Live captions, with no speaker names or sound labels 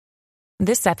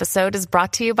This episode is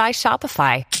brought to you by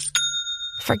Shopify.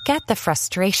 Forget the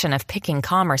frustration of picking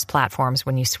commerce platforms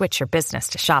when you switch your business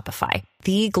to Shopify,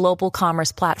 the global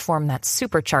commerce platform that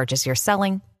supercharges your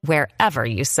selling wherever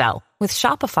you sell. With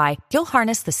Shopify, you'll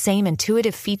harness the same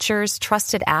intuitive features,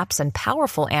 trusted apps, and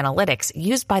powerful analytics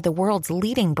used by the world's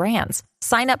leading brands.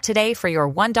 Sign up today for your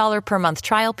 $1 per month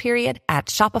trial period at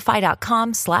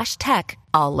shopify.com/tech,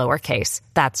 all lowercase.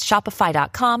 That's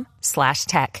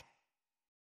shopify.com/tech.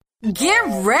 Get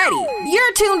ready.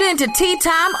 You're tuned in to Tea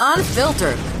Time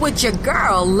Unfiltered with your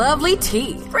girl, Lovely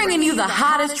Tea, bringing you the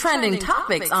hottest trending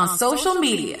topics on social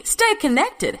media. Stay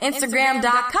connected.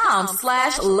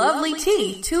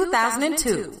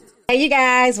 Instagram.com/LovelyT2002. Hey, you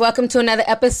guys. Welcome to another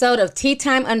episode of Tea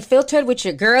Time Unfiltered with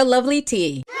your girl, Lovely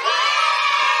Tea.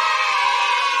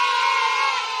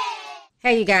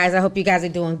 Hey, you guys. I hope you guys are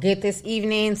doing good this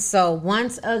evening. So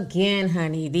once again,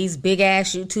 honey, these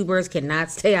big-ass YouTubers cannot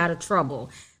stay out of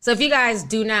trouble. So if you guys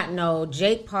do not know,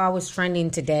 Jake Paul was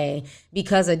trending today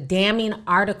because a damning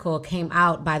article came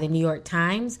out by the New York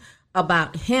Times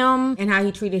about him and how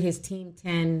he treated his Team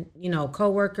 10,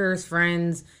 coworkers,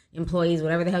 friends, employees,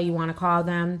 whatever the hell you want to call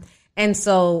them. And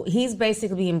so he's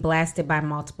basically being blasted by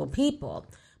multiple people.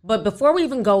 But before we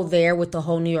even go there with the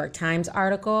whole New York Times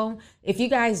article, if you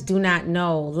guys do not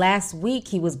know, last week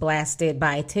he was blasted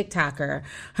by a TikToker.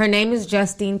 Her name is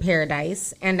Justine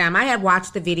Paradise. And I had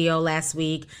watched the video last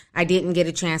week. I didn't get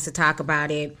a chance to talk about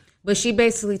it. But she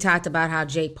basically talked about how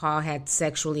Jake Paul had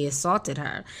sexually assaulted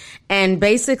her. And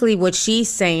basically what she's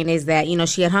saying is that,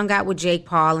 she had hung out with Jake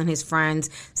Paul and his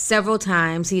friends several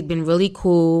times. He'd been really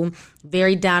cool,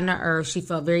 very down to earth. She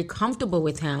felt very comfortable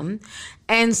with him.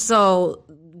 And so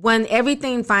when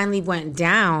everything finally went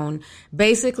down,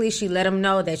 basically she let him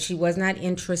know that she was not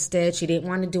interested. She didn't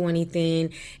want to do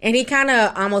anything. And he kind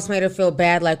of almost made her feel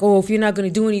bad, like, oh, if you're not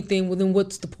going to do anything, well, then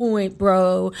what's the point,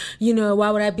 bro?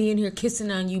 Why would I be in here kissing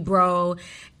on you, bro?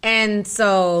 And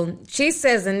so she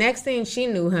says the next thing she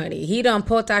knew, honey, he done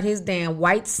pulled out his damn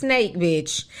white snake,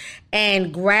 bitch,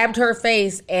 and grabbed her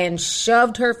face and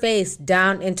shoved her face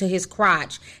down into his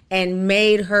crotch and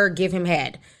made her give him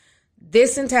head.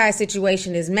 This entire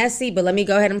situation is messy, but let me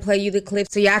go ahead and play you the clip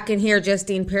so y'all can hear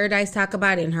Justine Paradise talk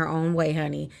about it in her own way,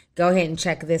 honey. Go ahead and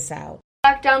check this out.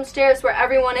 Back downstairs where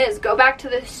everyone is. Go back to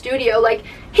the studio. Like,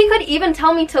 he could even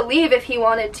tell me to leave if he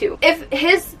wanted to. If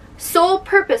his sole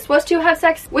purpose was to have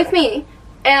sex with me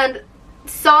and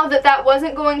saw that that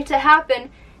wasn't going to happen,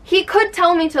 he could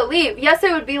tell me to leave. Yes,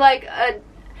 it would be like a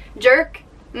jerk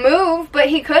move, but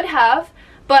he could have.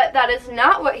 But that is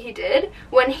not what he did.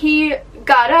 When he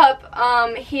got up,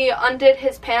 he undid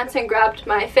his pants and grabbed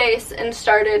my face and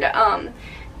started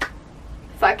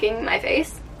fucking my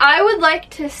face. I would like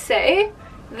to say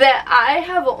that I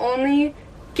have only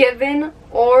given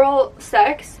oral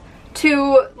sex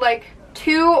to like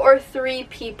 2 or 3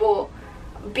 people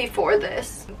before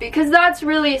this, because that's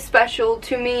really special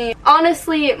to me.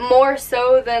 Honestly, more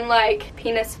so than like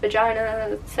penis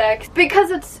vagina sex,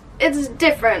 because it's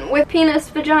different with penis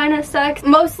vagina sex.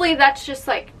 Mostly that's just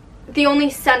like the only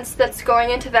sense that's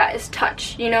going into that is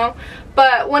touch,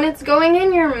 but when it's going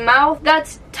in your mouth,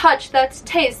 that's touch, that's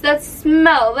taste, that's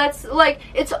smell, that's like,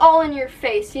 it's all in your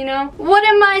face. What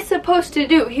am I supposed to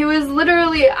do? He was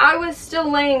literally, I was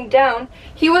still laying down,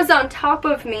 he was on top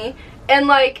of me and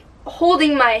like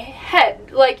holding my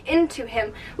head like into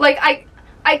him. Like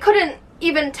I couldn't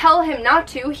even tell him not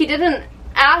to. He didn't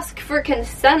ask for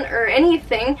consent or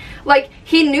anything. Like,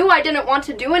 he knew I didn't want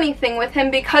to do anything with him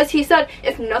because he said,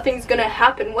 if nothing's gonna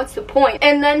happen, what's the point?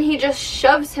 And then he just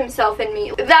shoves himself in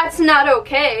me. That's not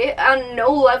okay. On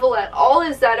no level at all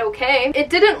is that okay. It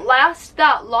didn't last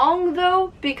that long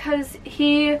though, because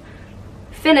he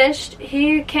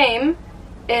came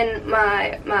in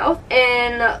my mouth,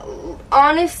 and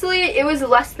honestly it was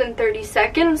less than 30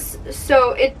 seconds,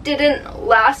 so it didn't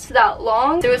last that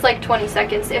long. It was like 20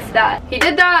 seconds, if that. He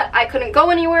did that, I couldn't go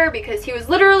anywhere because he was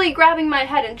literally grabbing my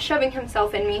head and shoving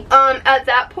himself in me. At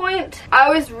that point I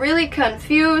was really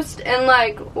confused and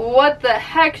like, what the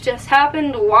heck just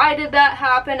happened? Why did that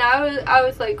happen? I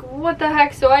was like, what the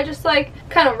heck? So I just like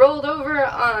kind of rolled over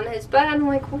on his bed and I'm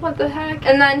like, what the heck?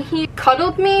 And then he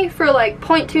cuddled me for like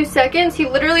 0.2 seconds. He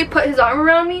literally put his arm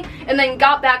around me and then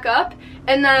got back up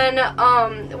and then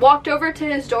walked over to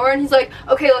his door and he's like,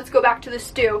 okay, let's go back to the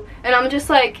stew. And I'm just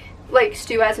like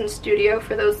stew as in studio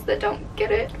for those that don't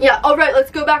get it. Yeah, alright,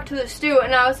 let's go back to the stew.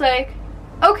 And I was like,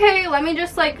 okay, let me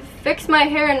just like fix my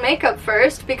hair and makeup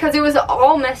first because it was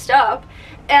all messed up.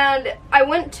 And I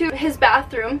went to his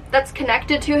bathroom that's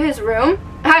connected to his room.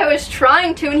 I was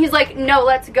trying to, and he's like, no,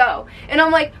 let's go. And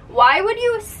I'm like, why would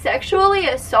you sexually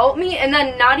assault me and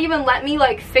then not even let me,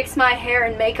 like, fix my hair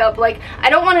and makeup? Like, I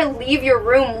don't want to leave your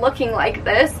room looking like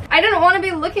this. I didn't want to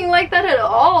be looking like that at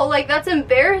all. Like, that's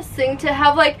embarrassing to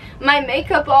have, like, my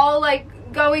makeup all, like,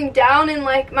 going down and,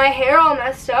 like, my hair all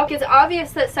messed up. It's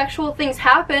obvious that sexual things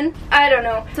happen. I don't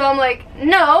know. So I'm like,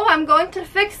 no, I'm going to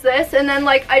fix this. And then,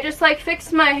 like, I just, like,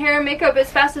 fixed my hair and makeup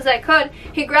as fast as I could.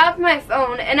 He grabbed my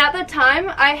phone, and at the time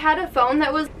I had a phone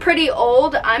that was pretty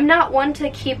old. I'm not one to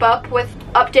keep up with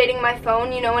updating my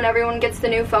phone, you know, when everyone gets the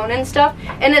new phone and stuff.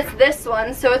 And it's this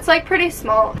one, so it's, like, pretty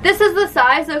small. This is the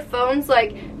size of phones,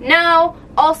 like, now,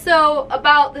 also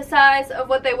about the size of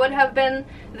what they would have been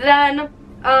then.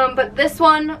 But this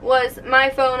one was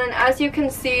my phone, and as you can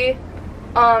see,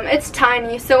 it's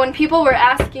tiny. So when people were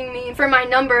asking me for my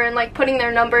number and, like, putting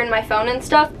their number in my phone and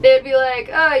stuff, they'd be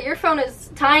like, oh, your phone is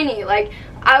tiny. Like,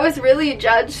 I was really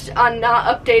judged on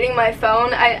not updating my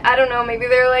phone. I don't know, maybe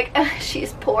they were like,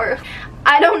 she's poor.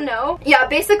 I don't know. Yeah,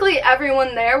 basically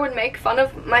everyone there would make fun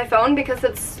of my phone because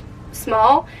it's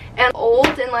small and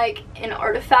old and, like, an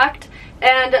artifact.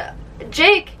 And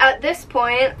Jake, at this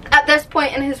point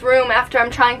in his room, after I'm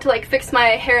trying to, like, fix my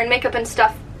hair and makeup and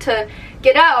stuff to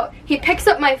get out, he picks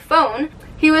up my phone.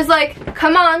 He was like,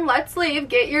 come on, let's leave,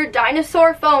 get your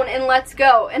dinosaur phone and let's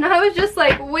go. And I was just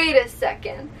like, wait a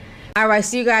second. All right,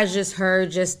 so you guys just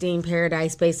heard Justine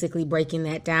Paradise basically breaking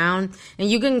that down, and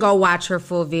you can go watch her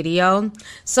full video.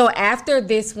 So after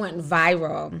this went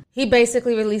viral, he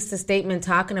basically released a statement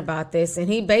talking about this, and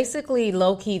he basically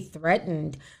low-key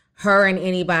threatened her and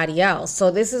anybody else.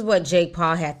 So this is what Jake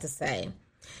Paul had to say.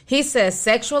 He says,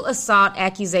 sexual assault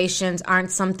accusations aren't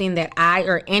something that I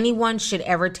or anyone should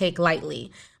ever take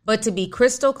lightly. But to be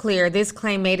crystal clear, this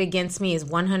claim made against me is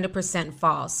 100%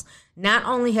 false. Not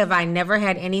only have I never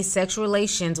had any sexual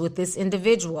relations with this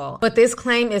individual, but this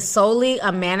claim is solely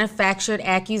a manufactured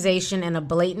accusation and a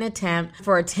blatant attempt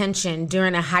for attention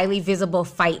during a highly visible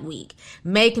fight week.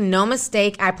 Make no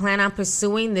mistake, I plan on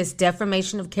pursuing this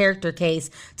defamation of character case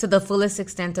to the fullest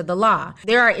extent of the law.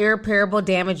 There are irreparable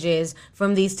damages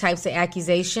from these types of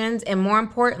accusations, and more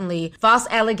importantly, false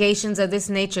allegations of this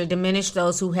nature diminish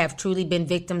those who have truly been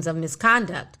victims of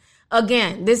misconduct.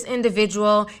 Again, this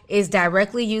individual is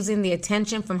directly using the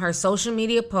attention from her social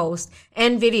media posts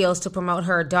and videos to promote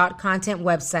her adult content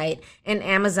website and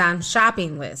Amazon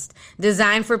shopping list,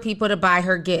 designed for people to buy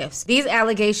her gifts. These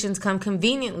allegations come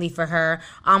conveniently for her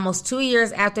almost 2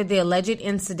 years after the alleged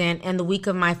incident and the week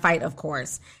of my fight, of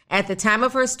course. At the time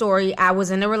of her story, I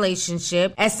was in a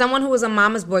relationship. As someone who was a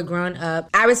mama's boy growing up,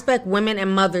 I respect women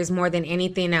and mothers more than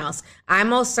anything else. I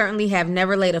most certainly have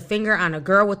never laid a finger on a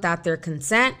girl without their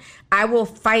consent. I will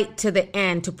fight to the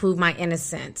end to prove my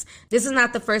innocence. This is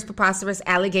not the first preposterous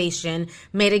allegation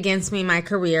made against me in my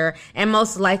career, and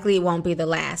most likely it won't be the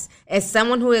last. As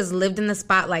someone who has lived in the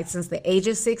spotlight since the age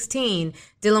of 16,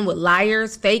 dealing with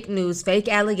liars, fake news, fake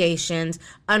allegations,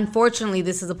 unfortunately,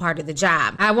 this is a part of the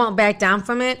job. I won't back down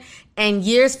from it, and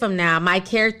years from now, my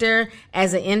character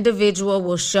as an individual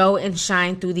will show and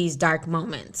shine through these dark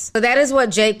moments. So that is what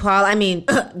Jake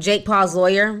Paul's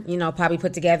lawyer, probably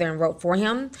put together and wrote for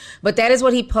him. But that is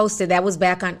what he posted. That was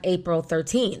back on April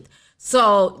 13th.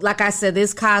 So, like I said,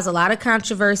 this caused a lot of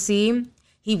controversy.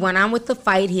 He went on with the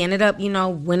fight. He ended up,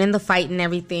 winning the fight and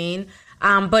everything.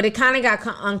 But it kind of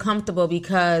got uncomfortable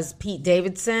because Pete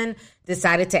Davidson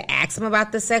decided to ask him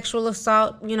about the sexual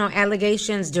assault,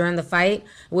 allegations during the fight,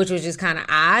 which was just kind of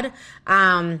odd.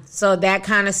 So that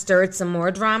kind of stirred some more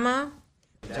drama.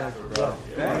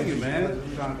 Thank you, man.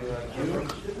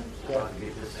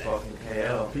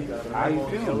 How you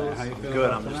feeling, man? How you feeling? Good.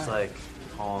 I'm just like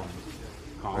calm,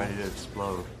 ready to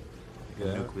explode, like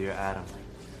a nuclear atom.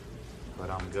 But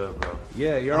I'm good, bro.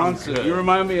 Yeah, you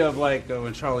remind me of like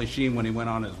when Charlie Sheen when he went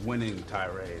on his winning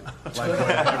tirade. Like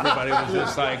when everybody was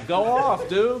just like, "Go off,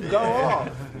 dude, go off."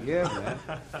 Yeah, man.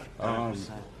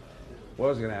 What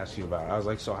was I gonna ask you about? I was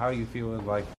like, so how you feeling?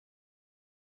 Like,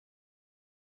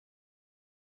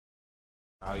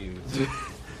 how you?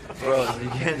 Bro, you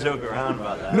can't joke around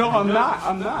about that. No, I'm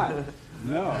not.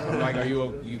 No, I'm like, are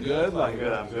you good? Like,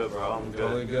 I'm good, bro. I'm good.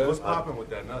 Totally good. What's popping with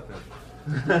that? Nothing.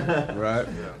 Right?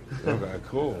 Yeah. Okay,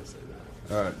 cool.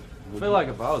 All right. I feel like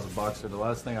if I was a boxer, the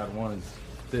last thing I'd want is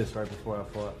this right before I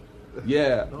fought.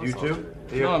 Yeah. You too?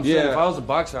 You know what I'm saying? If I was a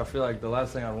boxer, I feel like the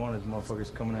last thing I'd want is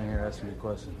motherfuckers coming in here asking me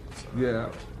questions. Yeah.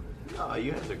 No,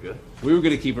 you guys are good. We were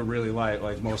gonna keep it really light,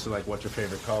 like mostly like what's your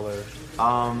favorite color?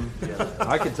 Yeah,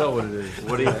 I can tell what it is.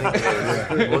 What do you think it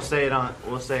is? We'll say it on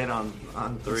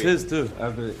 3. It's his too.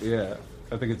 I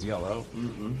think it's yellow.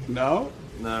 Mm-mm. No?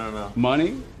 No.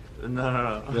 Money?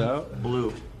 No. No.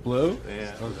 Blue. Blue?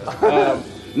 Yeah.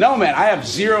 No, man, I have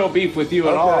zero beef with you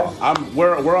at all.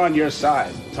 We're on your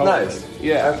side. Totally. Nice.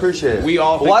 Yeah. I appreciate it. We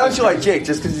all. Well, why don't you like Jake?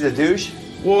 Just because he's a douche?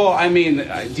 Well, I mean,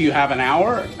 do you have an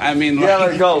hour? I mean, Yeah,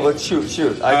 let's go. Let's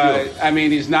shoot. I do. I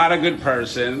mean, he's not a good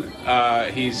person.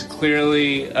 He's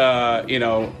clearly,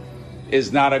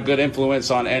 is not a good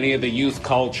influence on any of the youth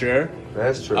culture.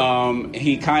 That's true.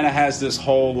 He kind of has this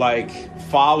whole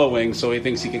following, so he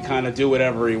thinks he can kind of do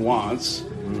whatever he wants.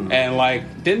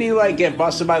 And didn't he get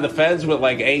busted by the feds with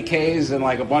AKs and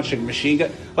a bunch of machine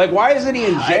guns? Why isn't he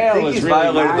in jail? I think he's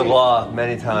violated the law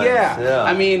many times. Yeah.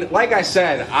 I mean, like I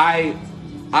said, I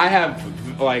have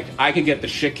I could get the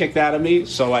shit kicked out of me.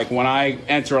 So when I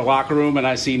enter a locker room and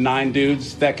I see 9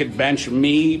 dudes that could bench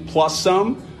me plus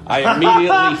some, I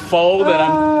immediately fold and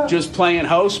I'm just playing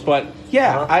host. But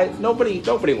yeah, nobody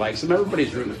likes him.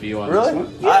 Everybody's rooting for you on this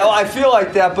one. Yeah. I feel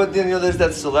like that, but then there's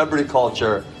that celebrity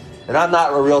culture. And I'm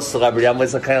not a real celebrity. I'm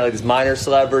just kind of like this minor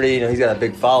celebrity. He's got a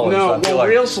big following. No, so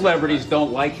real celebrities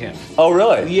don't like him. Oh,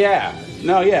 really? Yeah.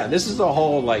 No, yeah. This is a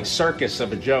whole circus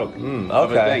of a joke.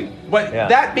 Of a thing. But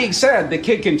that being said, the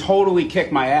kid can totally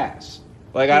kick my ass.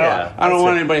 I don't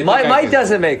want anybody to think might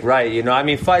doesn't make right, I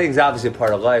mean, fighting's obviously a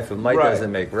part of life, but might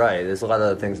doesn't make right. There's a lot of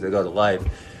other things that go to life.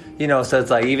 So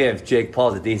it's even if Jake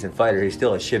Paul's a decent fighter, he's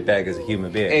still a shitbag as a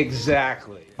human being.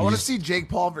 Exactly. I want to see Jake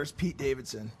Paul versus Pete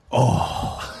Davidson.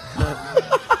 Oh.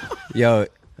 Yo.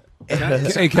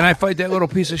 Hey, can I fight that little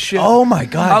piece of shit? Oh my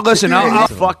God! I'll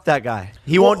fuck that guy.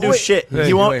 He won't do shit.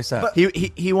 He won't.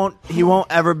 He won't. He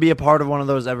won't ever be a part of one of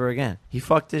those ever again. He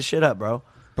fucked his shit up, bro.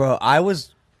 Bro,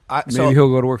 maybe he'll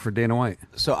go to work for Dana White.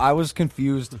 So I was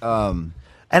confused.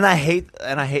 And I hate.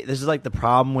 This is the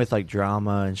problem with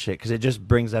drama and shit because it just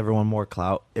brings everyone more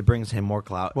clout. It brings him more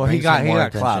clout. Well, he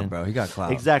got clout, bro. He got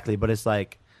clout. Exactly, but it's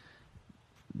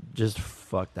just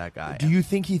fuck that guy. Do you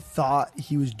think he thought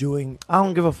he was doing? I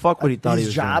don't give a fuck what he thought he was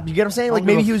his job. doing. You get what I'm saying?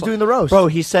 Maybe he was doing the roast. Bro,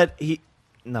 he said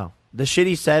no. The shit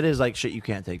he said is shit you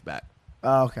can't take back.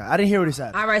 Oh, okay. I didn't hear what he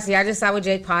said. All right, see, I just saw what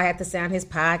Jake Paul had to say on his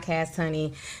podcast,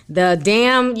 honey. The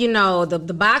damn,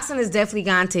 the boxing has definitely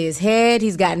gone to his head.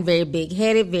 He's gotten very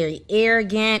big-headed, very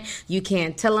arrogant. You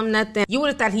can't tell him nothing. You would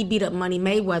have thought he beat up Money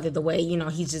Mayweather the way,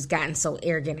 he's just gotten so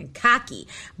arrogant and cocky.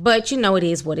 But, it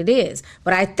is what it is.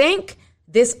 But I think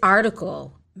this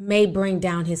article may bring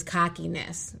down his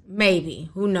cockiness.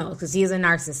 Maybe. Who knows? Because he is a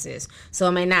narcissist. So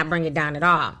it may not bring it down at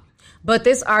all. But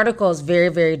this article is very,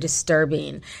 very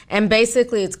disturbing. And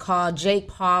basically it's called Jake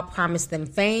Paul Promised Them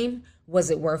Fame.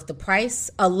 Was it worth the price?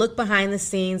 A look behind the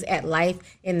scenes at life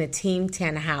in the Team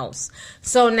 10 house.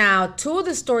 So now, 2 of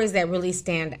the stories that really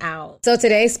stand out. So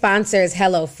today's sponsor is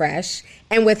HelloFresh.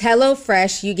 And with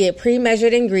HelloFresh, you get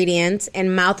pre-measured ingredients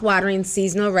and mouth-watering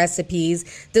seasonal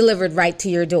recipes delivered right to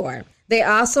your door. They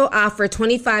also offer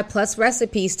 25 plus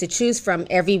recipes to choose from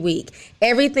every week.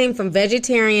 Everything from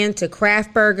vegetarian to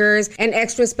craft burgers and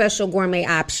extra special gourmet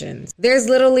options. There's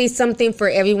literally something for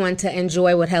everyone to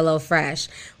enjoy with HelloFresh.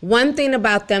 One thing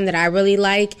about them that I really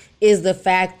like is the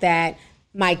fact that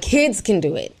my kids can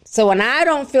do it. So when I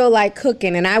don't feel like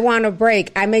cooking and I want a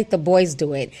break, I make the boys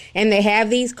do it. And they have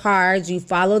these cards. You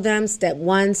follow them, step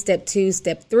 1, step 2,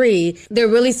 step 3. They're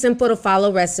really simple to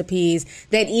follow recipes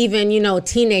that even,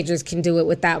 teenagers can do it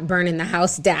without burning the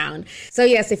house down. So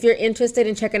yes, if you're interested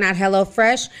in checking out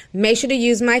HelloFresh, make sure to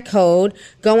use my code.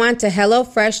 Go on to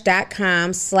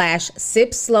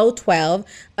HelloFresh.com/SipSlow12.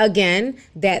 Again,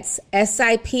 that's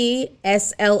SIPSLOW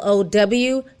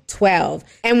 12.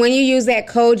 And when you use that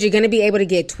code, you're going to be able to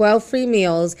get 12 free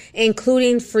meals,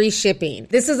 including free shipping.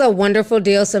 This is a wonderful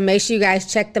deal, so make sure you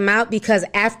guys check them out because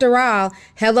after all,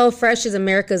 HelloFresh is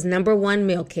America's #1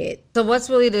 meal kit. So what's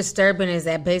really disturbing is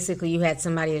that basically you had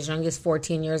somebody as young as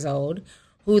 14 years old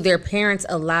who their parents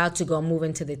allowed to go move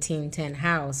into the Team 10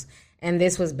 house. And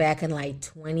this was back in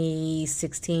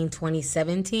 2016,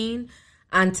 2017.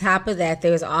 On top of that,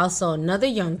 there was also another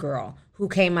young girl who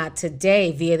came out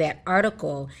today via that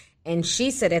article, and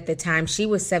she said at the time she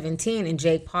was 17 and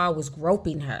Jake Paul was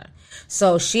groping her.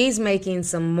 So she's making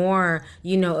some more,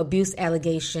 abuse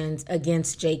allegations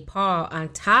against Jake Paul on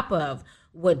top of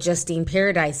what Justine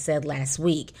Paradise said last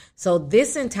week. So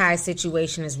this entire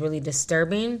situation is really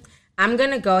disturbing. I'm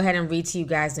going to go ahead and read to you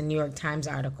guys the New York Times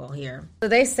article here. So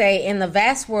they say, in the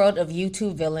vast world of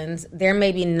YouTube villains, there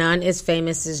may be none as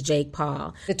famous as Jake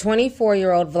Paul. The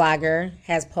 24-year-old vlogger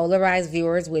has polarized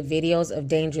viewers with videos of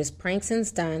dangerous pranks and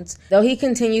stunts. Though he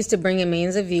continues to bring in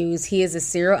millions of views, he is a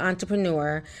serial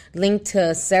entrepreneur linked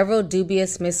to several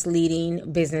dubious,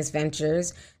 misleading business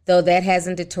ventures. though that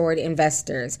hasn't deterred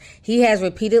investors. He has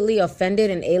repeatedly offended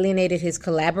and alienated his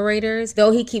collaborators,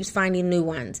 though he keeps finding new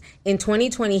ones. In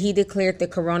 2020, he declared the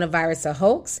coronavirus a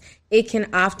hoax. It can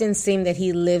often seem that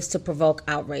he lives to provoke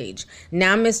outrage.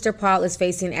 Now Mr. Paul is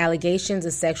facing allegations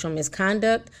of sexual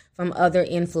misconduct from other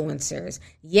influencers.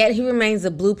 Yet he remains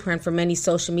the blueprint for many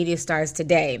social media stars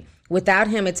today. Without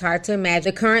him, it's hard to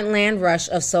imagine the current land rush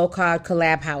of so-called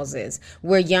collab houses,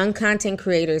 where young content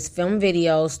creators film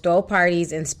videos, throw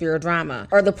parties, and spear drama,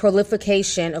 or the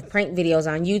proliferation of prank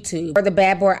videos on YouTube, or the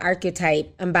bad boy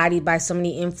archetype embodied by so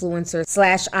many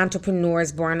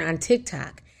influencers/entrepreneurs born on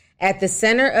TikTok. At the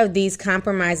center of these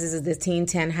compromises is the Team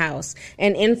 10 House,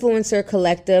 an influencer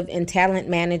collective and talent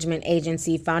management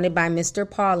agency founded by Mr.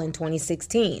 Paul in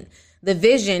 2016. The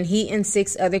vision, he and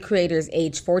 6 other creators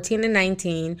aged 14 and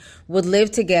 19 would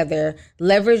live together,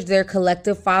 leverage their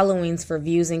collective followings for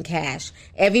views and cash.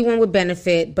 Everyone would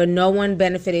benefit, but no one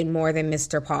benefited more than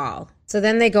Mr. Paul. So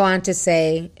then they go on to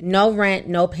say, no rent,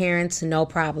 no parents, no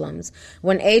problems.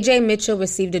 When AJ Mitchell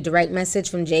received a direct message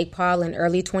from Jake Paul in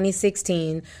early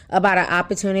 2016 about an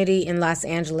opportunity in Los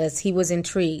Angeles, he was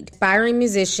intrigued. Aspiring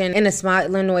musician in a small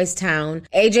Illinois town,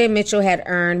 AJ Mitchell had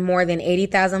earned more than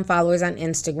 80,000 followers on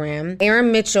Instagram.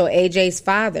 Aaron Mitchell, AJ's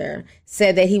father,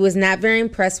 said that he was not very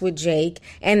impressed with Jake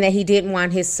and that he didn't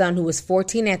want his son, who was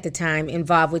 14 at the time,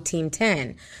 involved with Team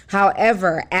 10.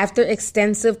 However, after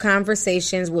extensive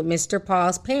conversations with Mr.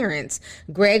 Paul's parents,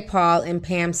 Greg Paul and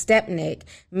Pam Stepnick,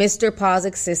 Mr. Paul's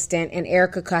assistant, and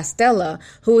Erica Costello,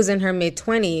 who was in her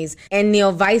mid-20s, and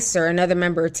Neil Weiser, another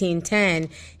member of Team 10,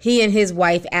 he and his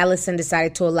wife Allison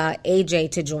decided to allow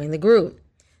AJ to join the group.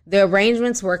 The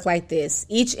arrangements work like this.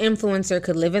 Each influencer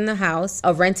could live in the house,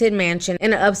 a rented mansion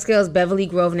in an upscale Beverly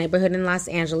Grove neighborhood in Los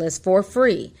Angeles for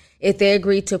free if they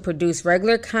agreed to produce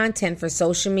regular content for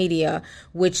social media,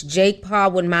 which Jake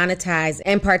Paul would monetize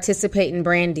and participate in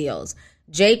brand deals.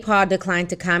 Jake Paul declined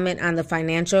to comment on the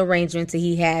financial arrangements that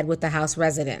he had with the house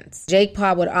residents. Jake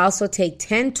Paul would also take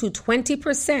 10 to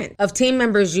 20% of team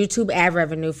members' YouTube ad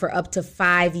revenue for up to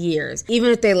 5 years,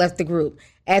 even if they left the group.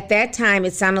 At that time,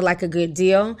 it sounded like a good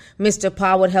deal. Mr.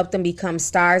 Paul would help them become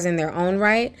stars in their own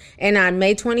right. And on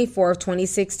May 24,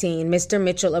 2016, Mr.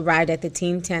 Mitchell arrived at the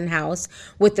Team 10 house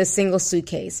with a single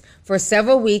suitcase. For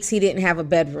several weeks, he didn't have a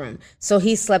bedroom, so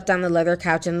he slept on the leather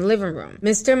couch in the living room.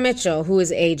 Mr. Mitchell, who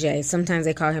is AJ, sometimes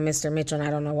they call him Mr. Mitchell, and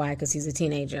I don't know why, because he's a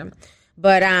teenager.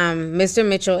 But Mr.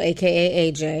 Mitchell,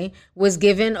 a.k.a. AJ, was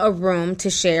given a room to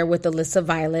share with Alyssa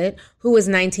Violet, who was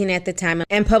 19 at the time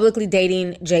and publicly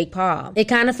dating Jake Paul. It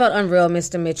kind of felt unreal,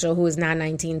 Mr. Mitchell, who is now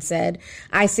 19, said.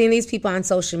 I seen these people on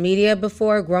social media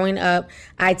before. Growing up,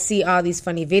 I'd see all these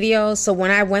funny videos. So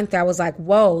when I went there, I was like,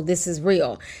 whoa, this is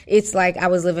real. It's like I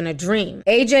was living a dream.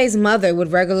 AJ's mother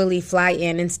would regularly fly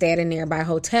in and stay at a nearby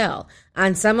hotel.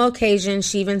 On some occasions,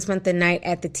 she even spent the night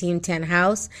at the Team 10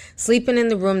 house, sleeping in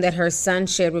the room that her son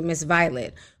shared with Miss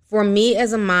Violet. For me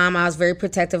as a mom, I was very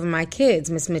protective of my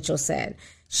kids, Miss Mitchell said.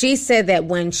 She said that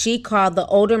when she called the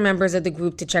older members of the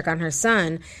group to check on her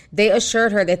son, they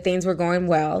assured her that things were going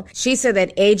well. She said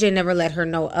that AJ never let her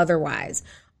know otherwise.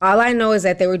 All I know is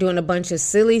that they were doing a bunch of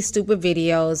silly, stupid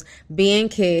videos, being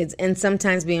kids, and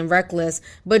sometimes being reckless,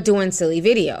 but doing silly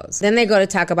videos. Then they go to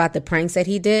talk about the pranks that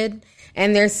he did.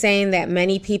 And they're saying that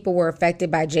many people were affected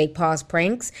by Jake Paul's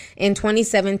pranks. In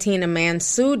 2017, a man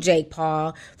sued Jake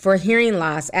Paul for hearing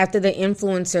loss after the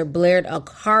influencer blared a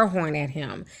car horn at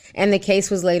him, and the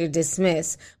case was later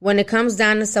dismissed. When it comes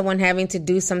down to someone having to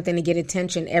do something to get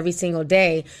attention every single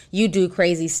day, you do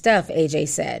crazy stuff, AJ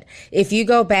said. If you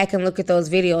go back and look at those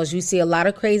videos, you see a lot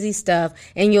of crazy stuff,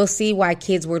 and you'll see why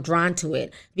kids were drawn to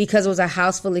it, because it was a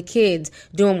house full of kids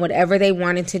doing whatever they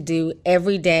wanted to do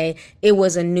every day. It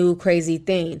was a new crazy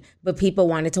thing, but people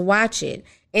wanted to watch it.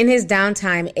 In his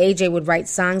downtime, AJ would write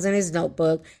songs in his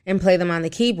notebook and play them on the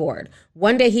keyboard.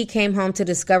 One day he came home to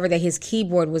discover that his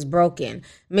keyboard was broken.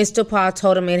 Mr. Paul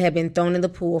told him it had been thrown in the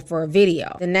pool for a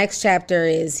video. The next chapter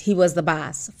is he was the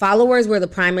boss. Followers were the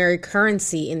primary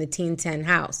currency in the Team 10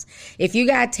 house. If you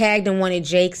got tagged in one of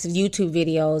Jake's YouTube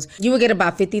videos, you would get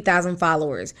about 50,000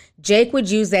 followers. Jake would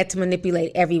use that to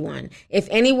manipulate everyone. If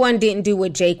anyone didn't do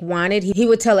what Jake wanted, he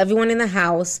would tell everyone in the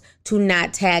house to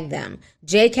not tag them.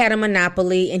 Jake had a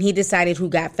monopoly and he decided who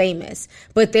got famous.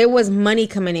 But there was money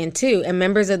coming in too, and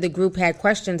members of the group had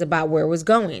questions about where it was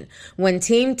going. When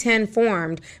Team 10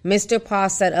 formed, Mr. Paul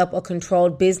set up a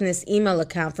controlled business email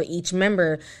account for each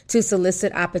member to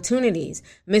solicit opportunities.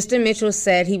 Mr. Mitchell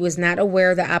said he was not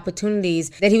aware of the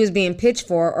opportunities that he was being pitched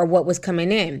for or what was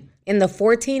coming in. In the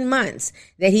 14 months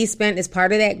that he spent as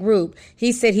part of that group,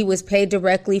 he said he was paid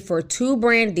directly for 2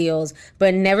 brand deals,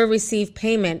 but never received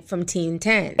payment from Team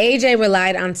 10. AJ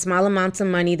relied on small amounts of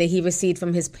money that he received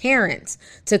from his parents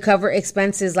to cover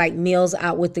expenses like meals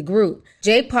out with the group.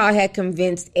 Jake Paul had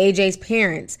convinced AJ's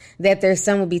parents that their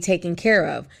son would be taken care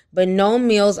of, but no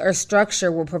meals or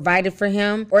structure were provided for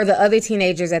him or the other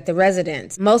teenagers at the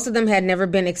residence. Most of them had never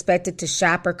been expected to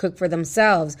shop or cook for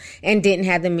themselves and didn't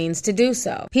have the means to do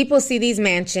so. People see these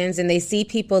mansions and they see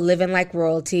people living like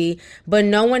royalty, but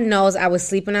no one knows I was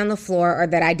sleeping on the floor or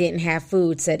that I didn't have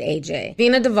food, said AJ.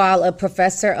 Vina Duvall, a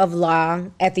professor of law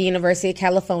at the University of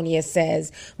California,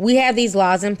 says, "We have these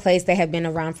laws in place that have been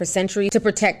around for centuries to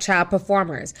protect child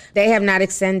performers. They have not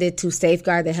extended to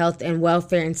safeguard the health and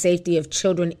welfare and safety of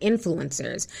children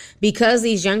influencers. Because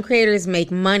these young creators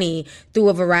make money through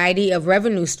a variety of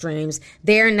revenue streams,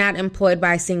 they are not employed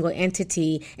by a single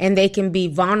entity and they can be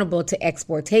vulnerable to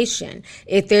exploitation.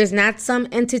 If there's not some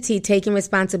entity taking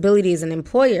responsibility as an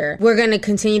employer, we're going to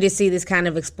continue to see this kind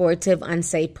of exploitative,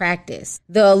 unsafe practice."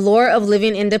 The allure of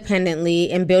living independently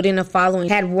and building a following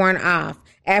had worn off.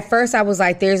 At first, I was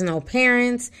like, there's no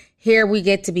parents. Here we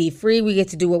get to be free. We get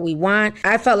to do what we want.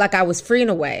 I felt like I was free in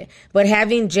a way. But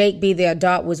having Jake be the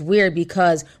adult was weird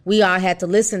because we all had to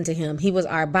listen to him. He was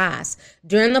our boss.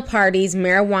 During the parties,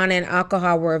 marijuana and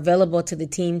alcohol were available to the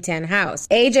Team 10 house.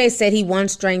 AJ said he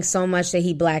once drank so much that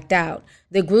he blacked out.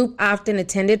 The group often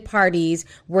attended parties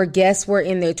where guests were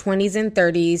in their 20s and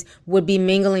 30s, would be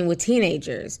mingling with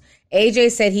teenagers.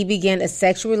 AJ said he began a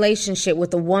sexual relationship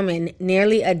with a woman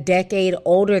nearly a decade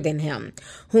older than him,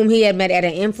 whom he had met at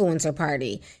an influencer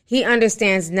party. He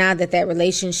understands now that that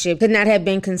relationship could not have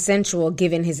been consensual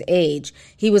given his age.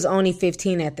 He was only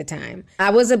 15 at the time. "I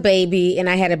was a baby and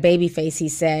I had a baby face," he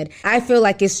said. "I feel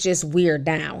like it's just weird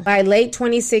now." By late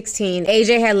 2016,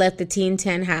 AJ had left the Team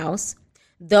 10 house.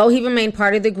 Though he remained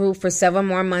part of the group for several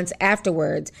more months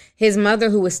afterwards, his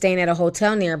mother, who was staying at a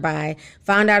hotel nearby,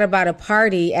 found out about a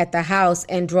party at the house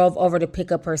and drove over to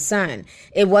pick up her son.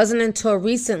 It wasn't until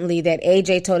recently that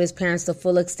AJ told his parents the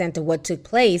full extent of what took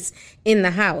place in the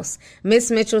house.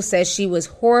 Miss Mitchell says she was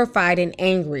horrified and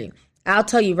angry. "I'll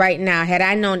tell you right now, had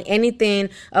I known anything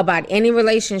about any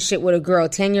relationship with a girl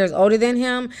 10 years older than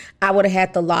him, I would have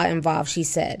had the law involved," she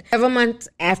said. Several months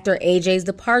after AJ's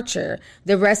departure,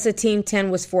 the rest of Team 10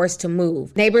 was forced to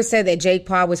move. Neighbors said that Jake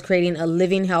Paul was creating a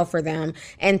living hell for them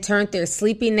and turned their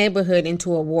sleepy neighborhood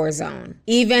into a war zone.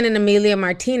 Evan and Amelia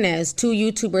Martinez, 2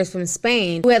 YouTubers from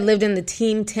Spain who had lived in the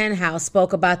Team 10 house,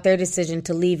 spoke about their decision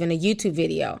to leave in a YouTube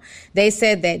video. They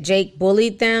said that Jake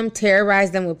bullied them,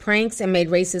 terrorized them with pranks, and made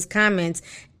racist comments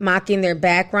mocking their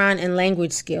background and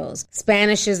language skills.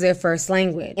 Spanish is their first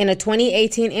language. In a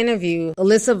 2018 interview,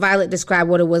 Alyssa Violet described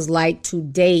what it was like to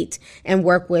date and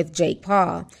work with Jake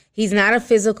Paul. "He's not a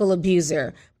physical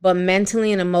abuser, but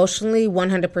mentally and emotionally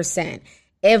 100%.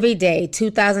 Every day,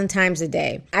 2,000 times a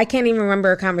day. I can't even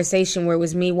remember a conversation where it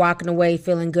was me walking away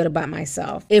feeling good about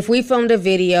myself. If we filmed a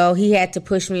video, he had to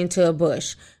push me into a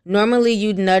bush. Normally,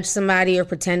 you'd nudge somebody or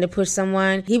pretend to push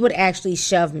someone. He would actually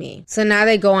shove me." So now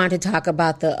they go on to talk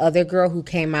about the other girl who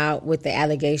came out with the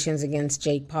allegations against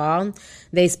Jake Paul.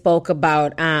 They spoke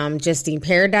about Justine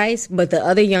Paradise, but the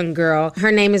other young girl,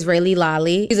 her name is Rayleigh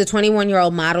Lawley. She's a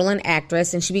 21-year-old model and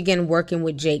actress, and she began working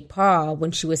with Jake Paul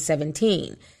when she was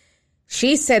 17.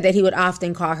 She said that he would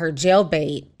often call her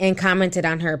jailbait and commented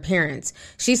on her appearance.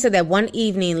 She said that one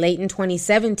evening late in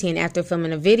 2017, after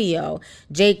filming a video,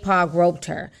 Jake Paul groped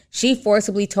her. She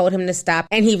forcibly told him to stop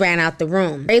and he ran out the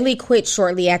room. Rayleigh quit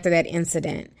shortly after that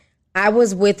incident. "I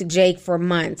was with Jake for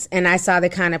months and I saw the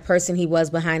kind of person he was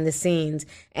behind the scenes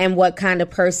and what kind of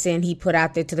person he put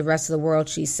out there to the rest of the world,"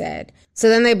 she said. So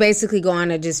then they basically go on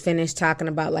to just finish talking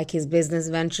about like his business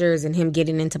ventures and him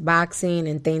getting into boxing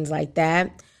and things like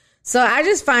that. So I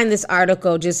just find this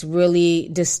article just really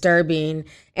disturbing,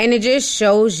 and it just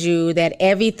shows you that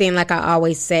everything, like I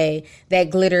always say,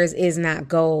 that glitters is not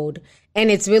gold.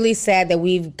 And it's really sad that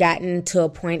we've gotten to a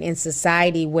point in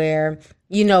society where,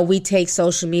 you know, we take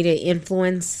social media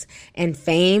influence and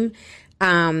fame.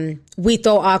 We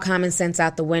throw all common sense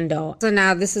out the window. So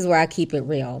now this is where I keep it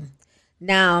real.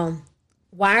 Now,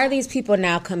 why are these people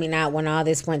now coming out when all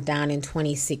this went down in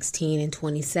 2016 and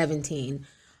 2017?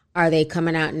 Are they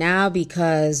coming out now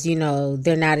because, you know,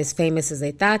 they're not as famous as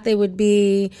they thought they would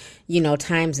be? You know,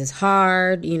 times is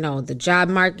hard. You know, the job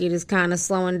market is kind of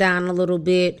slowing down a little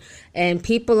bit. And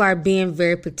people are being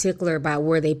very particular about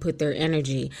where they put their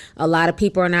energy. A lot of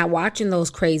people are not watching those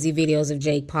crazy videos of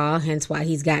Jake Paul, hence why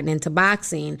he's gotten into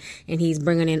boxing and he's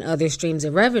bringing in other streams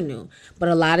of revenue. But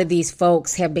a lot of these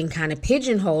folks have been kind of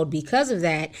pigeonholed because of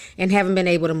that and haven't been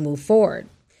able to move forward.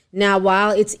 Now,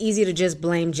 while it's easy to just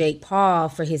blame Jake Paul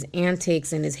for his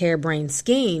antics and his harebrained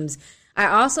schemes, I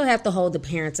also have to hold the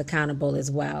parents accountable as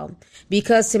well.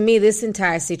 Because to me, this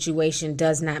entire situation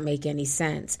does not make any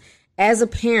sense. As a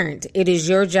parent, it is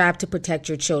your job to protect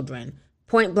your children.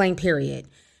 Point blank, period.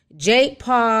 Jake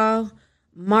Paul,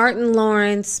 Martin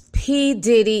Lawrence, P.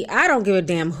 Diddy, I don't give a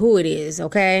damn who it is,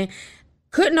 okay?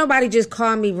 Couldn't nobody just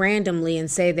call me randomly and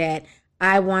say that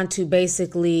I want to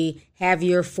basically have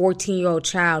your 14-year-old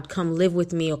child come live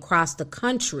with me across the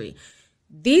country?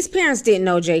 These parents didn't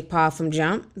know Jake Paul from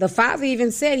jump. The father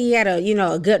even said he had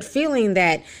a gut feeling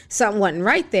that something wasn't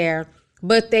right there.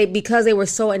 But because they were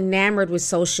so enamored with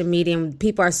social media and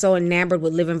people are so enamored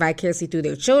with living vicariously through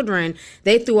their children,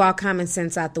 they threw all common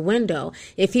sense out the window.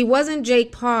 If he wasn't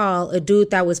Jake Paul, a dude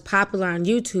that was popular on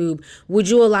YouTube, would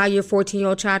you allow your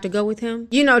 14-year-old child to go with him?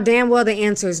 You know damn well the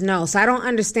answer is no. So I don't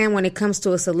understand when it comes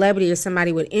to a celebrity or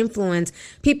somebody with influence,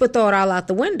 people throw it all out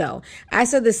the window. I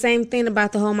said the same thing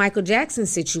about the whole Michael Jackson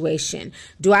situation.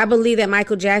 Do I believe that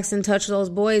Michael Jackson touched those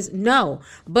boys? No.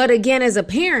 But again, as a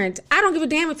parent, I don't give a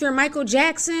damn if you're Michael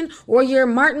Jackson or you're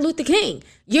Martin Luther King.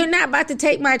 You're not about to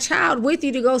take my child with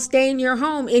you to go stay in your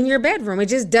home, in your bedroom. It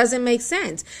just doesn't make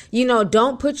sense.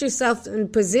 Don't put yourself in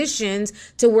positions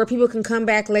to where people can come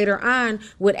back later on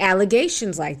with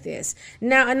allegations like this.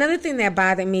 Now, another thing that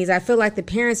bothered me is I feel like the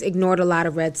parents ignored a lot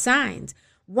of red signs.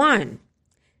 One,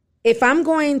 if I'm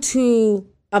going to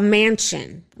a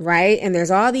mansion, right, and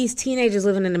there's all these teenagers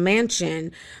living in a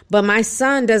mansion, but my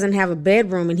son doesn't have a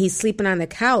bedroom and he's sleeping on the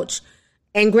couch,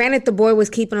 and granted, the boy was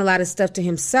keeping a lot of stuff to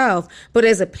himself, but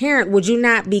as a parent, would you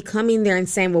not be coming there and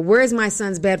saying, well, where's my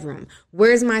son's bedroom?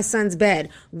 Where's my son's bed?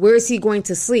 Where's he going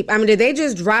to sleep? I mean, did they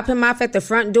just drop him off at the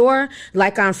front door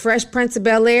like on Fresh Prince of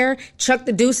Bel-Air, chuck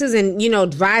the deuces and,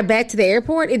 drive back to the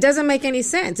airport? It doesn't make any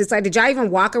sense. It's like, did y'all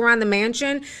even walk around the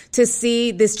mansion to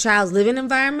see this child's living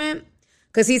environment?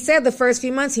 Because he said the first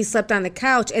few months he slept on the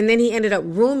couch and then he ended up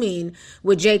rooming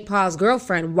with Jake Paul's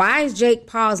girlfriend. Why is Jake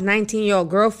Paul's 19-year-old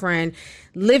girlfriend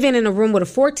living in a room with a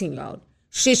 14-year-old?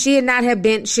 Should she not have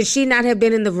been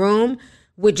in the room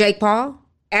with Jake Paul?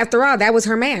 After all, that was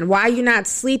her man. Why are you not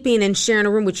sleeping and sharing a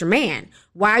room with your man?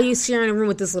 Why are you sharing a room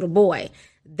with this little boy?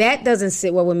 That doesn't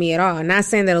sit well with me at all. I'm not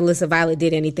saying that Alyssa Violet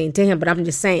did anything to him, but I'm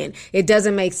just saying it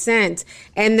doesn't make sense.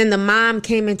 And then the mom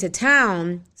came into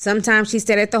town. Sometimes she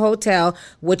stayed at the hotel,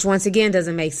 which once again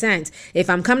doesn't make sense. If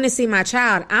I'm coming to see my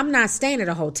child, I'm not staying at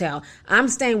a hotel. I'm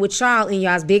staying with y'all in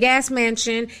y'all's big ass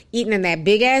mansion, eating in that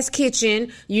big ass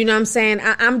kitchen. You know what I'm saying?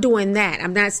 I'm doing that.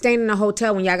 I'm not staying in a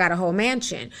hotel when y'all got a whole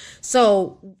mansion.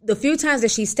 So the few times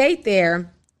that she stayed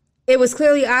there, it was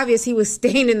clearly obvious he was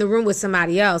staying in the room with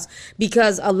somebody else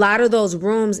because a lot of those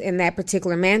rooms in that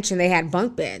particular mansion, they had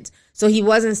bunk beds. So he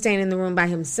wasn't staying in the room by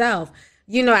himself.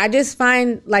 I just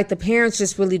find like the parents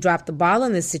just really dropped the ball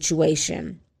in this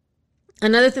situation.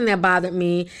 Another thing that bothered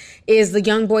me is the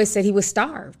young boy said he was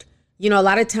starved. A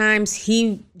lot of times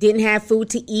he didn't have food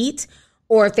to eat,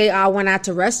 or if they all went out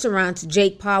to restaurants,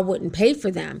 Jake Paul wouldn't pay for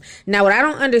them. Now, what I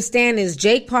don't understand is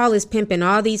Jake Paul is pimping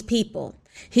all these people.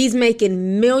 He's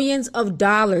making millions of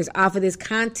dollars off of this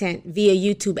content via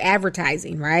YouTube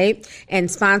advertising, right?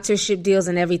 And sponsorship deals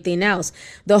and everything else.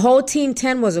 The whole Team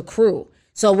 10 was a crew.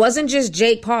 So it wasn't just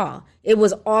Jake Paul. It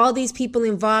was all these people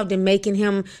involved in making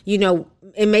him,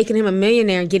 making him a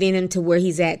millionaire and getting him to where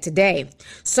he's at today.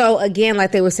 So again,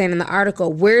 like they were saying in the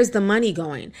article, where's the money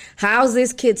going? How's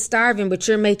this kid starving, but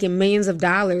you're making millions of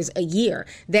dollars a year?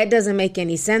 That doesn't make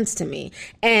any sense to me.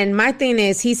 And my thing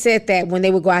is, he said that when they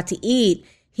would go out to eat,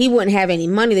 he wouldn't have any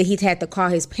money, that he'd had to call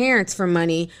his parents for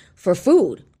money for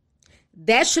food.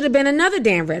 That should have been another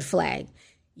damn red flag.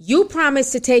 You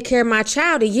promised to take care of my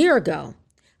child a year ago.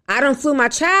 I done flew my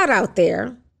child out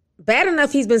there. Bad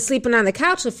enough he's been sleeping on the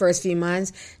couch the first few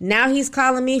months. Now he's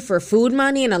calling me for food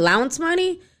money and allowance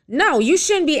money? No, you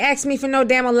shouldn't be asking me for no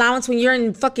damn allowance when you're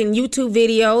in fucking YouTube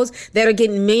videos that are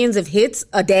getting millions of hits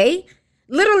a day.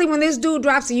 Literally, when this dude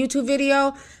drops a YouTube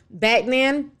video back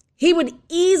then, he would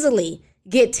easily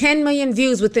get 10 million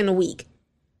views within a week.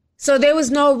 So there was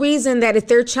no reason that if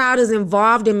their child is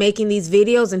involved in making these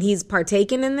videos and he's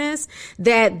partaking in this,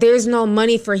 that there's no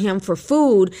money for him for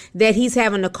food, that he's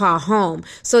having to call home.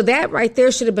 So that right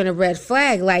there should have been a red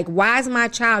flag. Like, why is my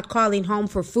child calling home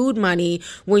for food money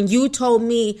when you told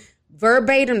me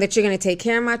verbatim that you're going to take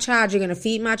care of my child, you're going to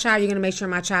feed my child, you're going to make sure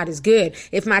my child is good?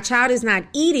 If my child is not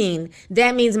eating,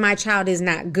 that means my child is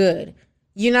not good.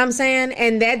 You know what I'm saying?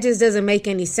 And that just doesn't make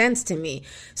any sense to me.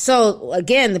 So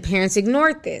again, the parents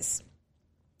ignored this.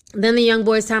 Then the young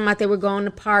boys talking about they were going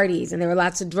to parties and there were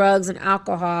lots of drugs and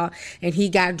alcohol, and he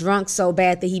got drunk so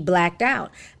bad that he blacked out.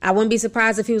 I wouldn't be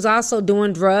surprised if he was also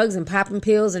doing drugs and popping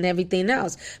pills and everything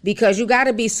else, because you got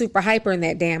to be super hyper in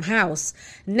that damn house.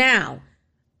 Now,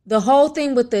 the whole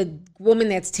thing with the woman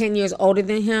that's 10 years older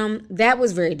than him, that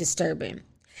was very disturbing.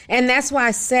 And that's why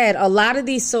I said a lot of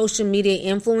these social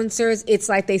media influencers, it's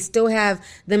like they still have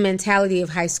the mentality of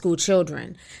high school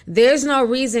children. There's no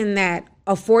reason that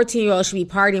a 14-year-old should be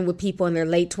partying with people in their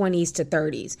late 20s to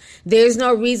 30s. There's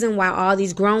no reason why all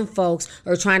these grown folks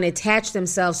are trying to attach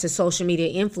themselves to social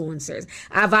media influencers.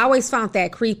 I've always found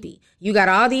that creepy. You got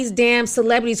all these damn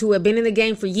celebrities who have been in the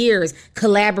game for years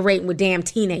collaborating with damn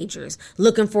teenagers,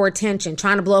 looking for attention,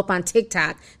 trying to blow up on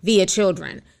TikTok via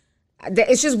children.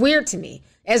 It's just weird to me.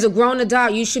 As a grown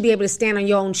adult, you should be able to stand on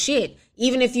your own shit.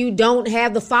 Even if you don't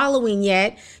have the following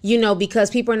yet,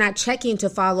 because people are not checking to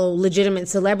follow legitimate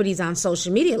celebrities on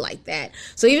social media like that.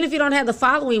 So even if you don't have the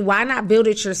following, why not build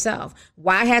it yourself?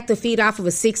 Why have to feed off of a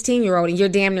 16-year-old and you're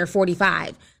damn near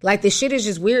 45? Like, this shit is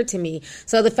just weird to me.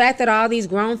 So the fact that all these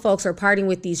grown folks are partying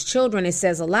with these children, it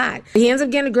says a lot. He ends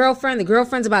up getting a girlfriend. The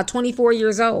girlfriend's about 24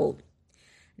 years old.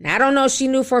 Now, I don't know if she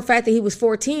knew for a fact that he was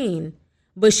 14,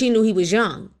 but she knew he was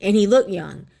young and he looked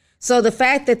young. So the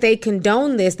fact that they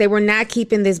condone this, they were not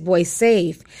keeping this boy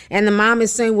safe. And the mom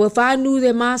is saying, well, if I knew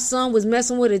that my son was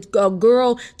messing with a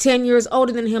girl 10 years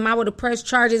older than him, I would have pressed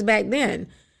charges back then.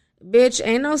 Bitch,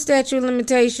 ain't no statute of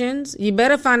limitations. You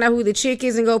better find out who the chick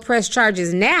is and go press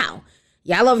charges now.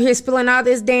 Y'all over here spilling all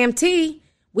this damn tea.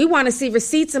 We want to see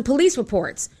receipts and police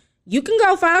reports. You can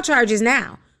go file charges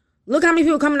now. Look how many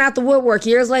people coming out the woodwork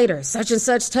years later. Such and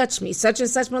such touched me. Such and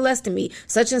such molested me.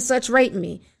 Such and such raped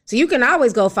me. So you can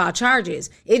always go file charges.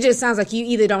 It just sounds like you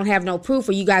either don't have no proof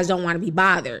or you guys don't want to be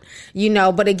bothered,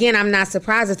 But again, I'm not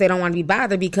surprised if they don't want to be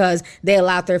bothered, because they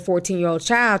allowed their 14-year-old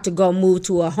child to go move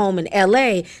to a home in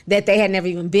LA that they had never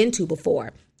even been to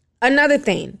before. Another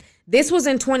thing, this was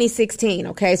in 2016,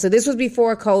 okay? So this was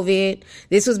before COVID.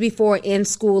 This was before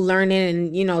in-school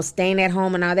learning and, staying at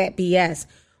home and all that BS.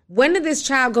 When did this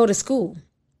child go to school?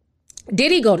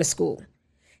 Did he go to school?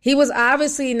 He was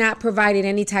obviously not provided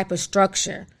any type of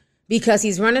structure, because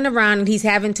he's running around and he's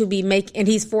having to and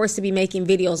he's forced to be making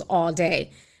videos all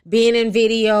day. Being in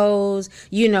videos,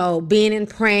 being in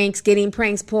pranks, getting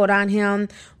pranks pulled on him.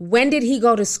 When did he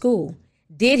go to school?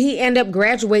 Did he end up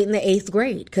graduating the 8th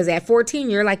grade? Because at 14,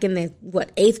 you're like in the,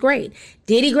 8th grade.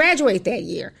 Did he graduate that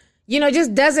year? It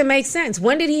just doesn't make sense.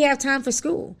 When did he have time for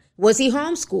school? Was he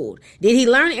homeschooled? Did he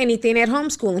learn anything at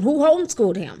homeschooling? Who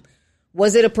homeschooled him?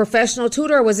 Was it a professional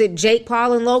tutor, or was it Jake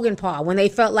Paul and Logan Paul when they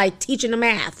felt like teaching the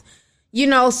math?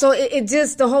 So it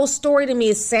just, the whole story to me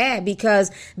is sad,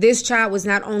 because this child was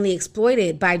not only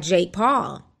exploited by Jake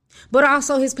Paul, but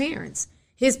also his parents.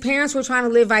 His parents were trying to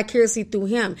live vicariously through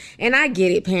him. And I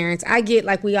get it, parents. I get,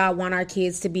 like, we all want our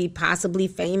kids to be possibly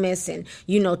famous and,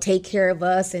 take care of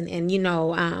us and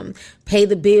pay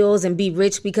the bills and be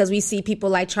rich, because we see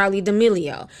people like Charli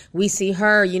D'Amelio. We see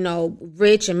her,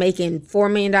 rich and making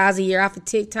 $4 million a year off of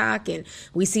TikTok. And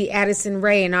we see Addison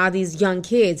Rae and all these young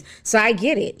kids. So I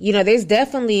get it. There's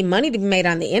definitely money to be made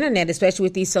on the internet, especially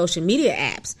with these social media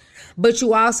apps. But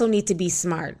you also need to be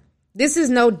smart. This is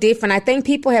no different. I think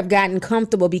people have gotten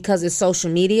comfortable because of social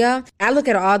media. I look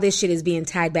at all this shit as being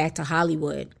tied back to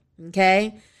Hollywood,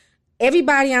 okay?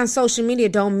 Everybody on social media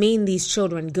don't mean these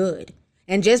children good.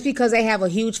 And just because they have a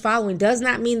huge following does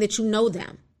not mean that you know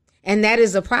them. And that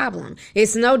is a problem.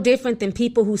 It's no different than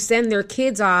people who send their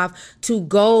kids off to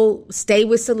go stay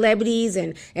with celebrities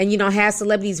and have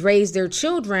celebrities raise their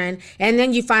children. And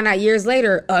then you find out years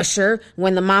later, Usher,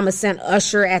 when the mama sent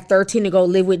Usher at 13 to go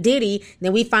live with Diddy,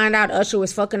 then we find out Usher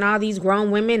was fucking all these grown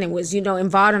women and was,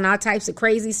 involved in all types of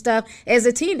crazy stuff as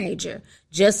a teenager.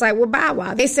 Just like with Bow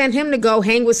Wow. They sent him to go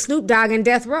hang with Snoop Dogg in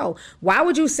Death Row. Why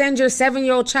would you send your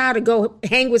 7-year-old child to go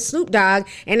hang with Snoop Dogg?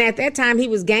 And at that time, he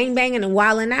was gangbanging and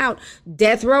wilding out.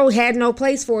 Death Row had no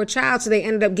place for a child, so they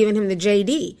ended up giving him the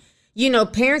JD.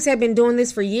 Parents have been doing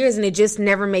this for years, and it just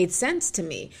never made sense to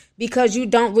me, because you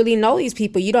don't really know these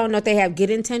people. You don't know if they have good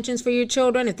intentions for your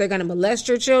children, if they're going to molest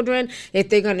your children, if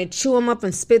they're going to chew them up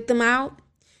and spit them out.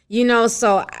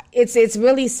 So it's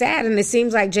really sad. And it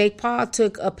seems like Jake Paul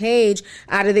took a page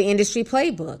out of the industry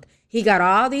playbook. He got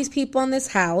all these people in this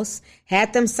house,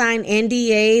 had them sign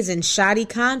NDAs and shoddy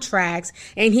contracts,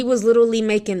 and he was literally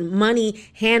making money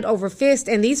hand over fist,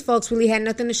 and these folks really had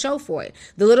nothing to show for it.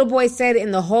 The little boy said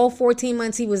in the whole 14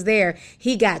 months he was there,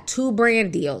 he got 2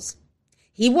 brand deals.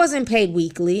 He wasn't paid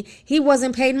weekly. He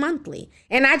wasn't paid monthly.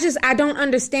 And I don't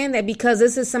understand that, because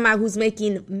this is somebody who's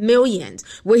making millions,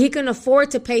 where he can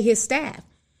afford to pay his staff.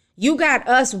 You got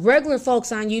us regular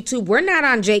folks on YouTube. We're not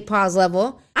on Jake Paul's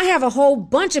level. I have a whole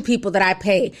bunch of people that I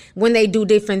pay when they do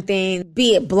different things,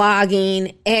 be it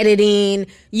blogging, editing,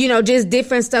 just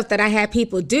different stuff that I have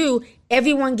people do.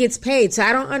 Everyone gets paid. So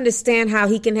I don't understand how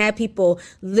he can have people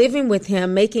living with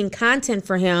him, making content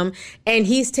for him, and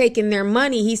he's taking their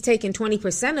money. He's taking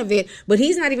 20% of it, but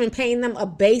he's not even paying them a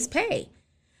base pay.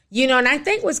 And I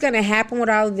think what's going to happen with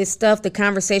all of this stuff, the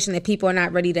conversation that people are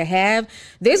not ready to have,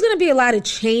 there's going to be a lot of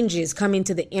changes coming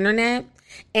to the internet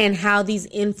and how these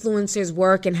influencers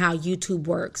work and how YouTube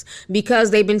works,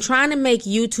 because they've been trying to make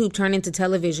YouTube turn into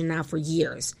television now for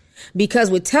years.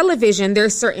 Because with television,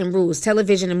 there's certain rules,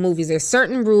 television and movies, there's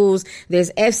certain rules,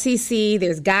 there's FCC,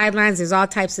 there's guidelines, there's all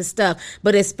types of stuff,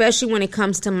 but especially when it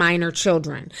comes to minor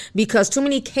children, because too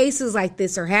many cases like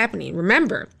this are happening.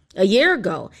 Remember, a year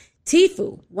ago,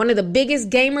 Tfue, one of the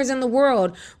biggest gamers in the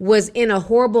world, was in a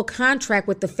horrible contract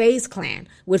with the FaZe clan,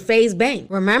 with FaZe Bank.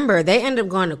 Remember, they ended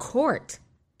up going to court.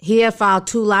 He had filed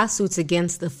 2 lawsuits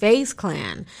against the FaZe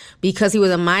clan because he was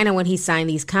a minor when he signed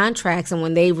these contracts. And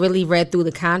when they really read through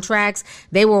the contracts,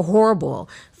 they were horrible.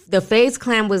 The FaZe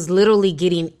clan was literally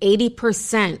getting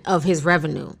 80% of his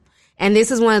revenue. And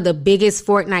this is one of the biggest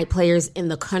Fortnite players in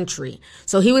the country.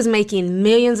 So he was making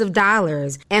millions of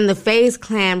dollars, and the FaZe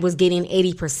clan was getting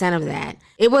 80% of that.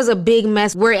 It was a big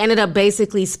mess where it ended up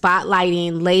basically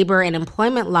spotlighting labor and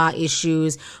employment law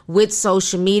issues with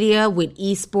social media, with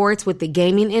esports, with the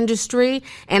gaming industry.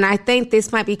 And I think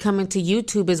this might be coming to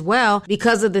YouTube as well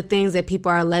because of the things that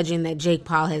people are alleging that Jake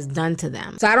Paul has done to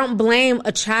them. So I don't blame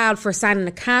a child for signing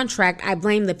a contract. I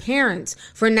blame the parents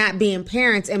for not being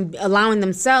parents and allowing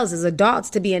themselves as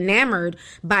adults to be enamored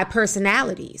by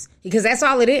personalities, because that's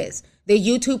all it is. They're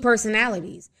YouTube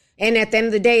personalities. And at the end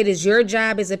of the day, it is your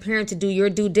job as a parent to do your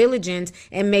due diligence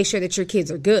and make sure that your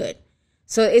kids are good.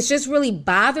 So it's just really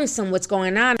bothersome what's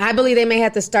going on. I believe they may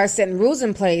have to start setting rules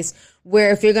in place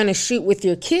where if you're going to shoot with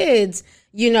your kids,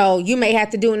 you may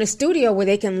have to do in a studio where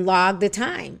they can log the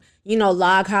time,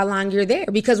 log how long you're there.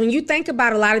 Because when you think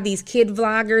about a lot of these kid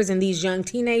vloggers and these young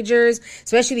teenagers,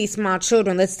 especially these small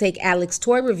children, let's take Alex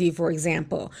Toy Review, for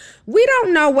example. We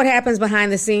don't know what happens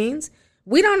behind the scenes.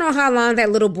 We don't know how long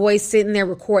that little boy's sitting there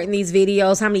recording these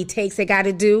videos, how many takes they got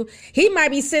to do. He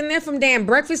might be sitting there from damn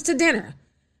breakfast to dinner.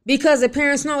 Because the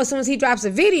parents know as soon as he drops a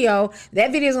video,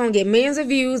 that video is going to get millions of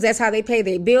views. That's how they pay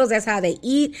their bills. That's how they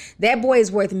eat. That boy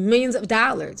is worth millions of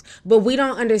dollars. But we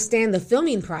don't understand the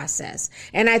filming process.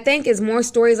 And I think as more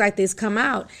stories like this come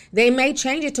out, they may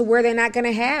change it to where they're not going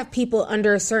to have people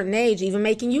under a certain age even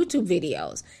making YouTube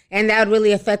videos. And that would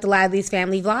really affect a lot of these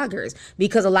family vloggers.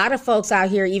 Because a lot of folks out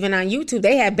here, even on YouTube,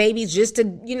 they have babies just to,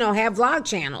 have vlog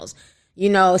channels.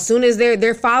 As soon as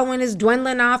their following is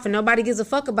dwindling off and nobody gives a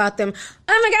fuck about them,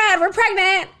 oh my God, we're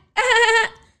pregnant.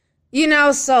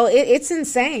 So it's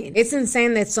insane. It's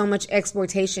insane that so much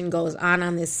exploitation goes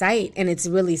on this site, and it's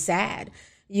really sad.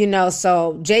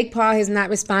 So Jake Paul has not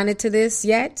responded to this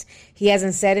yet. He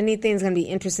hasn't said anything. It's going to be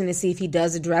interesting to see if he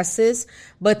does address this.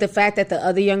 But the fact that the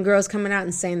other young girl's coming out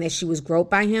and saying that she was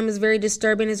groped by him is very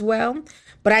disturbing as well.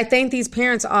 But I think these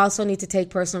parents also need to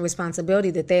take personal responsibility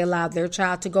that they allowed their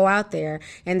child to go out there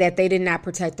and that they did not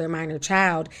protect their minor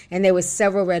child. And there was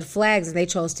several red flags and they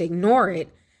chose to ignore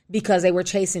it because they were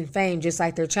chasing fame, just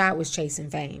like their child was chasing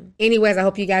fame. Anyways, I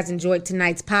hope you guys enjoyed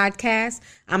tonight's podcast.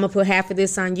 I'm going to put half of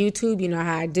this on YouTube. You know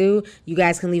how I do. You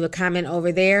guys can leave a comment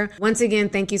over there. Once again,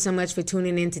 thank you so much for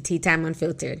tuning in to Tea Time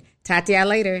Unfiltered. Talk to y'all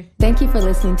later. Thank you for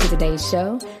listening to today's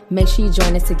show. Make sure you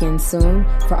join us again soon.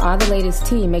 For all the latest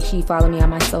tea, make sure you follow me on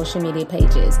my social media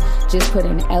pages. Just put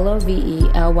in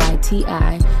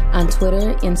LOVELYTI on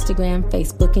Twitter, Instagram,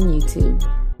 Facebook, and YouTube.